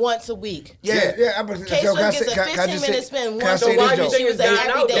 spin once a week. Yeah. I'm K Swift gets a 15-minute spin Can I once say a why this do you though? think it's Like dying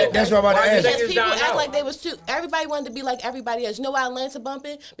every out day. though? That's what I'm about to Why do you ask. think Because it's people dying act out? like they was too. Everybody wanted to be like everybody else. You know why Atlanta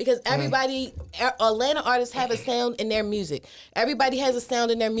bumping? Because everybody, Atlanta artists have a sound in their music. Everybody has a sound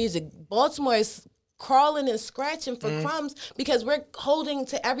in their music. Baltimore is crawling and scratching for crumbs because we're holding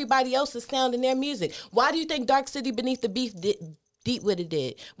to everybody else's sound in their music. Why do you think Dark City Beneath the Beef did what it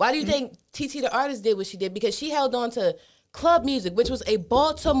did? Why do you think TT the artist did what she did? Because she held on to club music, which was a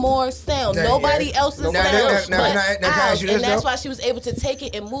Baltimore sound. Yeah, Nobody yeah. else's Now, sound. now, but can I ask ours. you this, And that's though? why she was able to take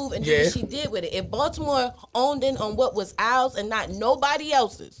it and move and do Yeah. what she did with it. If Baltimore owned in on what was ours and not nobody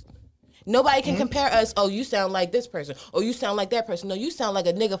else's, Nobody can compare us. Oh, you sound like this person. Oh, you sound like that person. No, you sound like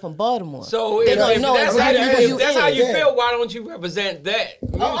a nigga from Baltimore. So they if gonna know exactly who you that's is. how you feel, why don't you represent that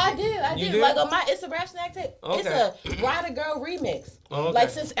music? Oh, I did. You do? Like on my It's a Rap Snack tape. It's a Rider Girl remix. Okay. Like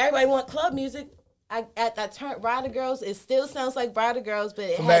since everybody want club music, I turned Rider Girls. It still sounds like Rider Girls, but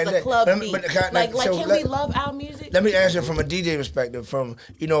it has a club beat. Can we love our music? Let me answer from a DJ perspective. From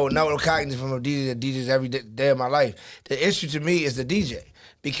not cognizant from a DJ that DJs every day of my life. The issue to me is the DJ.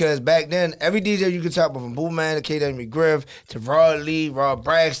 Because back then, every DJ you could talk about, from Bootman to KW Griff to Rod Lee, Rob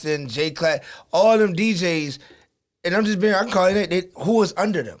Braxton, J Clatt, all them DJs, and I'm just being, I can call it, who was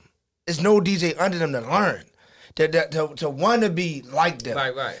under them? There's no DJ under them to learn, to want to be like them.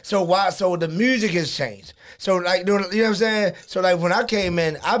 Right. So the music has changed. So like, you know what I'm saying? So like when I came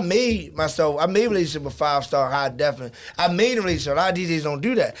in, I made a relationship with 5 Star High Def. I made a relationship. A lot of DJs don't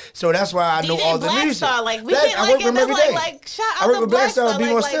do that. So that's why I know all the Black music. Star, like we can't I work with him every day. shout out I work to with Black Black Star Star. to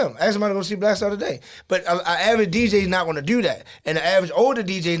be on STEM. I asked somebody to go see Black Star today. But an average DJ is not going to do that. And the average older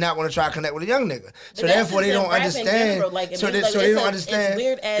DJ is not going to try to connect with a young nigga. So therefore they don't understand. So they don't understand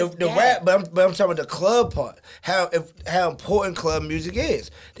the rap. But I'm talking about the club part. How important club music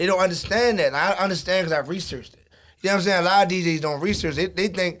is. They don't understand that. And I understand because I've researched it. You know what I'm saying? A lot of DJs don't research. They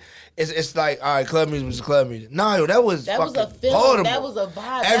think it's like, all right, club music was club music. No, that was a feeling. horrible. That was a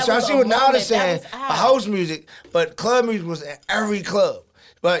vibe. And so I see what now they're saying, house music, but club music was in every club.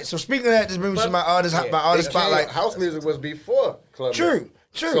 But so speaking of that, this brings me to my artist spotlight. House music was before club music.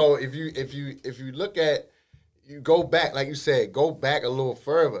 True. So if you look at, you go back, like you said, go back a little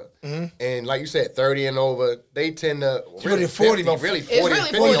further, and like you said, 30 and over, they tend to really 40, 50, really 40, it's really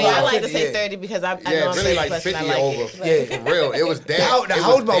 50 40. over. I like to say 30 because I know really like 50 over. For real, it was that. The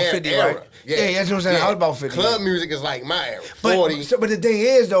house about 50, era. right? Yeah, that's what I'm saying. The house about 50. Club music is like my era, 40. But the thing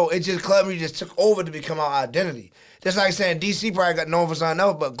is, though, it just club music just took over to become our identity. Just like saying DC probably got known for something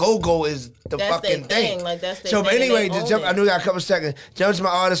else, but go is that's fucking thing. Like that's so, but anyway, just jump. I knew you got a couple seconds. Jump to my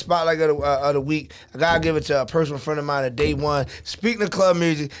artist spotlight of the week. I gotta give it to a personal friend of mine at day one. Speaking of club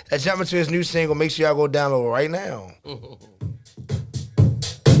music, let's jump into his new single. Make sure y'all go download it right now.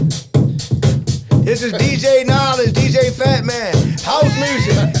 This is DJ Knowledge, DJ Fat Man, house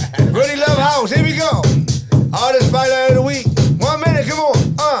music. Really love house. Here we go. Artist spotlight of the week. 1 minute, come on.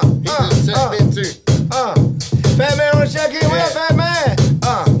 Fat Man on the check-in. What up, Fat Man?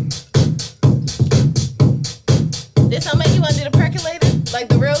 This don't make you want to do the percolator? Like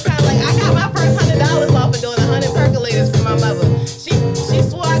the real kind? Like I got my first $100 off of doing 100 percolators for my mother. She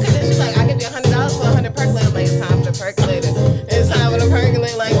swore I could. She's like, I give you $100 for 100 percolators. I'm like, it's time for the percolator. It's time for the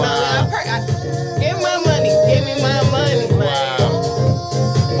percolator. Like, give me my money. Give me my money.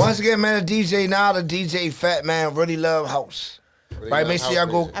 Like, once again, man, the DJ now, the DJ Fat Man, really love house. Right, make sure y'all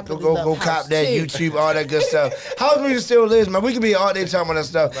go cop that too. YouTube, all that good stuff. House music still lives, man. We could be all day talking about that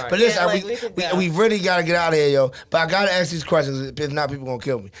stuff. Right. But listen, we really got to get out of here, yo. But I got to ask these questions. If not, people going to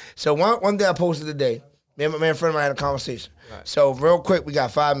kill me. So one day I posted today, me and my friend of mine had a conversation. Right. So real quick, we got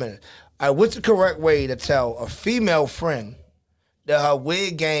 5 minutes. All right, what's the correct way to tell a female friend that her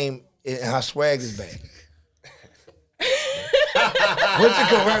wig game and her swag is bad? What's the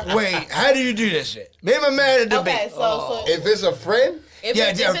correct way? How do you do this shit? Me and my man at the debate. Okay, so if it's a friend, if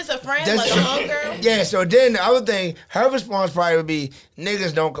it's a friend, like a homegirl. Yeah, so then the other thing, her response probably would be,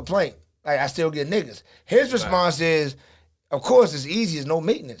 niggas don't complain. Like, I still get niggas. His response is, of course, it's easy. It's no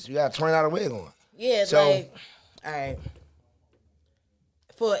maintenance. You got a $20 wig on. Yeah, so, like, all right.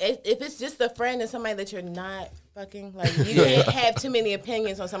 If it's just a friend and somebody that you're not fucking, like, you can't have too many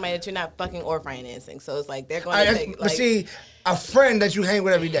opinions on somebody that you're not fucking or financing. So it's like, they're going to take, like. But see, a friend that you hang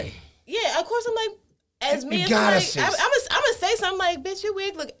with every day. Yeah, of course, I'm like, as me, you I'm going to say something like, bitch, your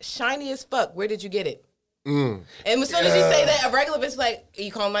wig look shiny as fuck. Where did you get it? And as soon as you say that, a regular bitch like,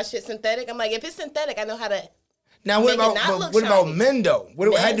 you calling my shit synthetic? I'm like, if it's synthetic, I know how to. Now what about men though?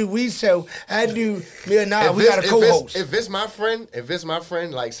 How do we sell? How do me and now we got a co-host? If it's my friend,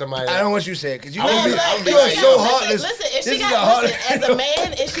 like somebody, I don't know what you said because you are like, so heartless. Listen, if she got as a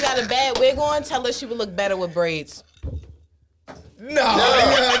man, if she got a bad wig on, tell her she would look better with braids. No, that's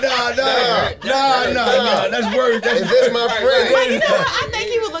worse. If it's my friend, like, you know what? I think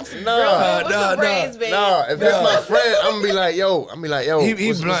he would look real good with some braids, baby. No, if it's my friend, I'm gonna be like, yo,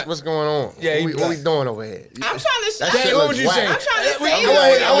 what's going on? Yeah, what we doing over here? I'm trying to that shit looks whack. I'm trying to say,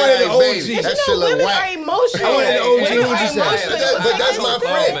 I want the OG. That shit look whack. Are emotional. I want the OG. What you say? But that's my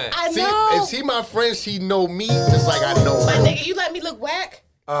friend. I know. If she my friend, she know me just like I know her. My nigga, you let me look whack.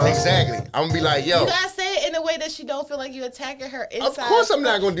 Exactly. I'm gonna be like, yo. You gotta say it in a way way that she don't feel like you attacking her inside. Of course I'm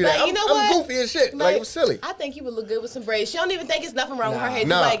not gonna do that. Like, you know I'm what? goofy as shit. Like, I'm silly. I think you would look good with some braids. She don't even think it's nothing wrong with her hair.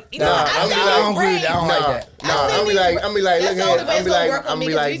 Nah, Like, you know what? I don't agree with that. I don't like that. I'll be like, that's look the only here. way I'll it's be gonna like, work on me.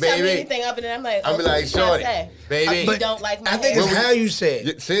 you If you tell me baby. anything up and then I'm like, I'll be like, shorty, baby. You don't like my I think hair. it's how you say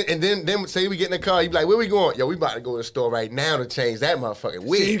it. And then say we get in the car, you be like, where we going? Yo, we about to go to the store right now to change that motherfucking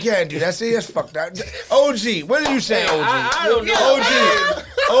wig. See, you can't do that. See, that's fucked up. OG, what did you say, OG? I don't know.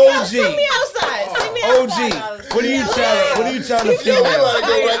 OG. See me outside. See me outside. OG. What are you telling? What are you telling the Yo, we female? about to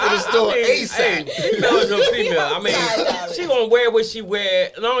go right to the store Hey, ASAP. female is a female. I mean, she gonna wear what she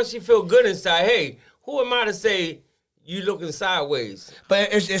wear as long as she feel good inside. Hey, who am I to say you looking sideways?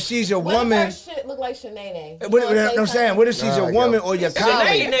 But if she's a What if woman, her shit look like Shanae? what I'm saying, what if she's a woman or your Shanae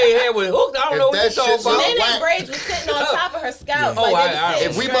colleague? hair was hooked. I don't know what that you're talking shit's so about. whack. Shanae braids was sitting on top of her scalp. Oh, like, they was sitting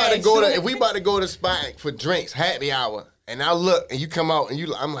If we about to straight. go to the spot for drinks, happy hour, and I look and you come out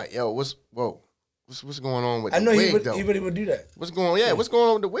and I'm like, yo, what's going on with I the know wig though? he really would do that. What's going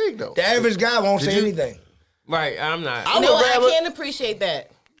on with the wig though? The average guy won't say you- anything. Right, I'm not. I You know would what? I rather- can't appreciate that.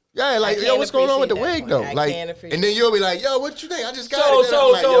 Yeah, like, I yo, can't what's going on with the appreciate wig that though? point. I Like, can't appreciate and then you'll be like, yo, what you think? I just got So, it. Then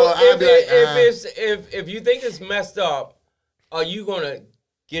I'm like, yo, I'll be like, if you think it's messed up, are you gonna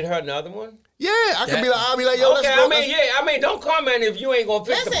get her another one? yeah, I'll be like, yo, let's Okay, go. I mean, don't comment if you ain't gonna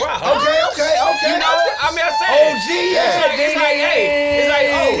fix the Listen, problem. Okay. You know, I mean, I said OG, yeah. it's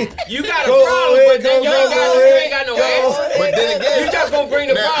like, oh, you got a Go problem, ahead, but then go you ain't got no answer. But then again, You just gonna bring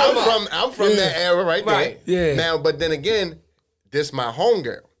the now, problem up. I'm from that era right there. Right. Yeah. Now, but then again, this my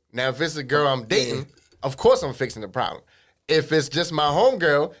homegirl. Now, if it's a girl I'm dating, of course I'm fixing the problem. If it's just my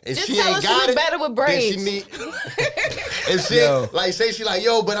homegirl and Just she tell ain't her she got look it, better with then she braids. need. If she like say she like,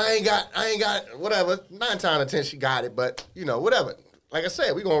 yo, but I ain't got whatever. 9 times out of 10 she got it, but you know whatever. Like I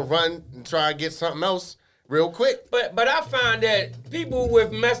said, we gonna run and try to get something else real quick. But I find that people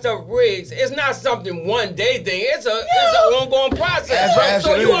with messed up wigs, it's not something one day thing. It's an ongoing process. So you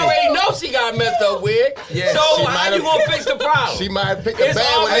Absolutely. already know she got a messed up wig. Yeah, So she how might you gonna fix the problem? She might have picked a It's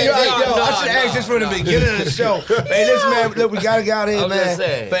bad one. already- Yo, No, I should ask this from the beginning of the show. Hey, listen, man. Look, we gotta get out of here, I'm man. just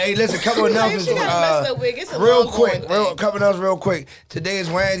saying. But hey, listen, couple of announcements. She got a messed up wig. It's a Real long quick, going couple of announcements, real quick. Today is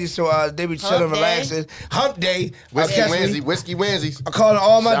Wednesday, so they be chilling, Hump day. relaxing. Hump day. Whiskey Wednesdays. I'm calling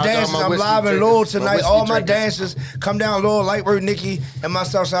all my Shout out to all dancers. my I'm whiskey live and drinkers, Lowell my tonight. whiskey All my drinkers. dancers, come down, Lowell, Lightweight Nikki, and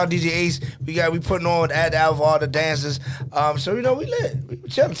myself, shout out DJ Ace. We putting on at out for all the dancers. So you know we lit. We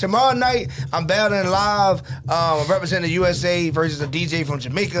chilling. Tomorrow night I'm battling live. I'm representing the USA versus a DJ from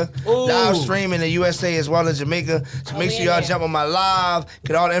Jamaica. Live streaming the USA as well as Jamaica. So make sure y'all jump on my live.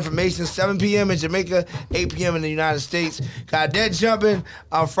 Get all the information. 7 p.m. in Jamaica, 8 p.m. in the United States. Got that jumping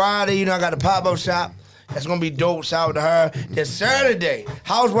on Friday. You know I got the pop-up shop. That's gonna be dope. Shout out to her. Then Saturday,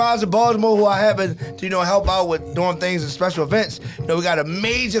 Housewives of Baltimore, who I happen to help out with doing things and special events. We got a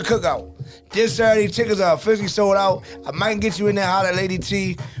major cookout. This Saturday, tickets are officially sold out. I might get you in there, holler at Lady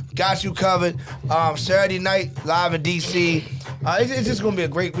T. Got you covered. Saturday night, live in DC. It's just gonna be a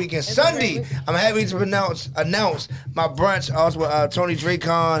great weekend. Sunday, I'm happy to announce my brunch also with Tony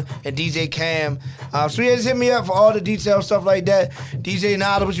Dracon and DJ Cam. So yeah, just hit me up for all the details, stuff like that. DJ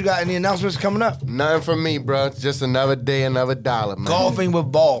Nada, what you got? Any announcements coming up? Nothing from me, bro. It's just another day, another dollar, man. Golfing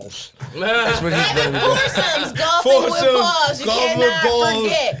with balls. That's what he's gonna be doing. Foursomes, golfing with balls. You golfing with cannot balls.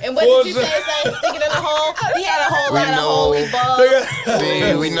 forget. And what did you say? It's sticking in a hole? He had a whole We lot of know. holy balls.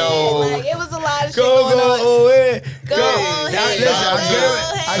 See, we know. Like, it was a lot of shit Go going on. away. Go ahead. Listen, Go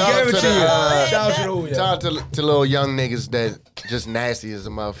I ahead. guarantee you. Shout out to the Hooyah. Shout out to little young niggas that just nasty as a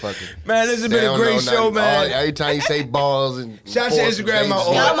motherfucker. Man, this has They been a don't great know show, nothing. man. Every time you say balls and Shout out to forces, Instagram, they my just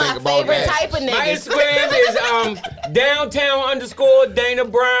own. wanna Y'all my think about favorite that. type of My niggas. Instagram is downtown_ Dana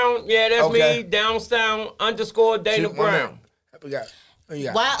Brown. Yeah, that's Okay. me. Downtown_ Dana Brown. What we got? What you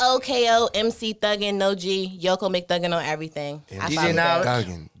got? YOKO MC Thuggin, no G, Yoko McThuggin on everything. I DJ follow Knowledge. that.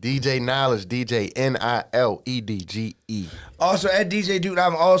 Thuggin. DJ Knowledge, DJ NILEDGE. Also at DJ Duke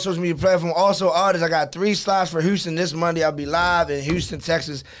Live on all social media platforms. Also artists, I got 3 slots for Houston this Monday. I'll be live in Houston,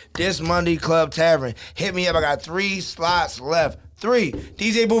 Texas this Monday, Club Tavern. Hit me up. I got 3 slots left. 3.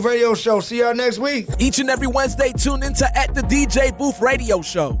 DJ Booth Radio Show. See y'all next week. Each and every Wednesday, tune into At the DJ Booth Radio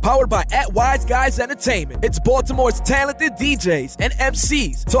Show, powered by At Wise Guys Entertainment. It's Baltimore's talented DJs and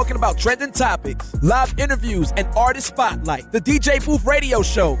MCs talking about trending topics, live interviews, and artist spotlight. The DJ Booth Radio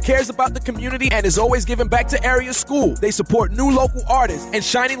Show cares about the community and is always giving back to area schools. They support new local artists and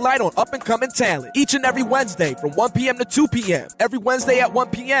shining light on up-and-coming talent. Each and every Wednesday from 1 p.m. to 2 p.m. Every Wednesday at 1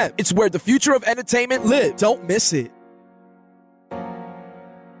 p.m. It's where the future of entertainment lives. Don't miss it.